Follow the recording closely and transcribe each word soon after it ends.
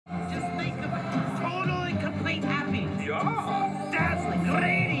job. Dazzling,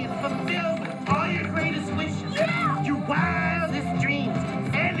 radiant, fulfilled with all your greatest wishes. Yeah! Your wildest dreams.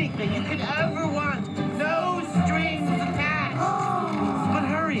 Anything you could ever want. No strings attached. But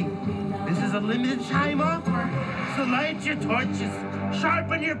hurry. This is a limited time offer. So light your torches,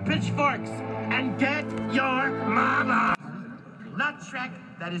 sharpen your pitchforks, and get your mama. Not Shrek.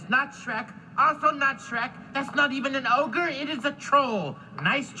 That is not Shrek. Also not Shrek. That's not even an ogre. It is a troll.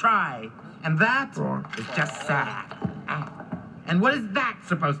 Nice try. And that is just sad. And what is that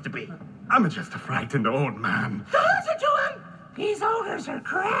supposed to be? I'm just a frightened old man. Don't listen to him! These ogres are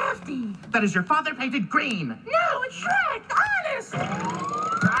crafty. That is your father painted green. No, it's Shrek. Honest.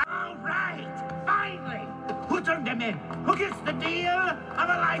 All right. Finally. Who turned him in? Who gets the deal of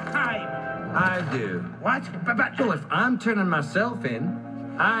a lifetime? I do. What? But Well, if I'm turning myself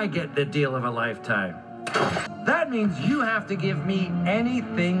in, I get the deal of a lifetime. That means you have to give me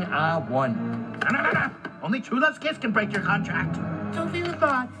anything I want. No. Only true love's kiss can break your contract. So if you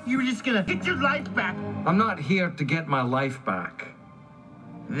thought you were just gonna get your life back, I'm not here to get my life back.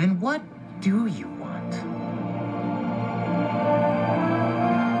 then what do you want?